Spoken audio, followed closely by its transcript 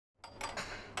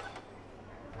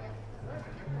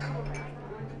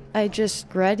I just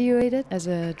graduated as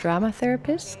a drama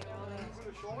therapist.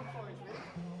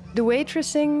 The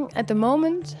waitressing at the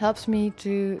moment helps me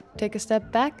to take a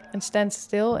step back and stand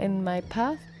still in my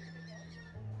path.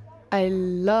 I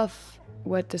love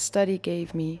what the study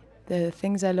gave me. The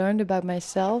things I learned about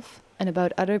myself and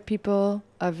about other people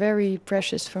are very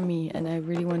precious for me, and I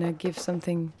really want to give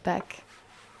something back.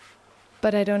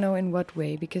 But I don't know in what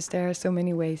way, because there are so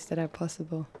many ways that are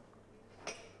possible.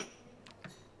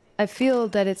 I feel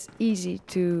that it's easy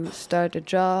to start a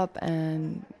job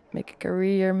and make a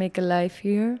career, make a life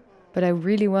here. But I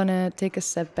really want to take a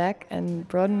step back and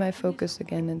broaden my focus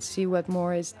again and see what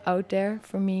more is out there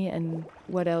for me and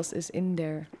what else is in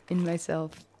there, in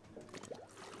myself.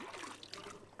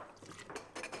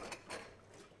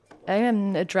 I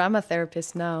am a drama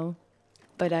therapist now,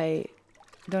 but I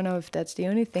don't know if that's the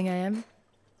only thing I am.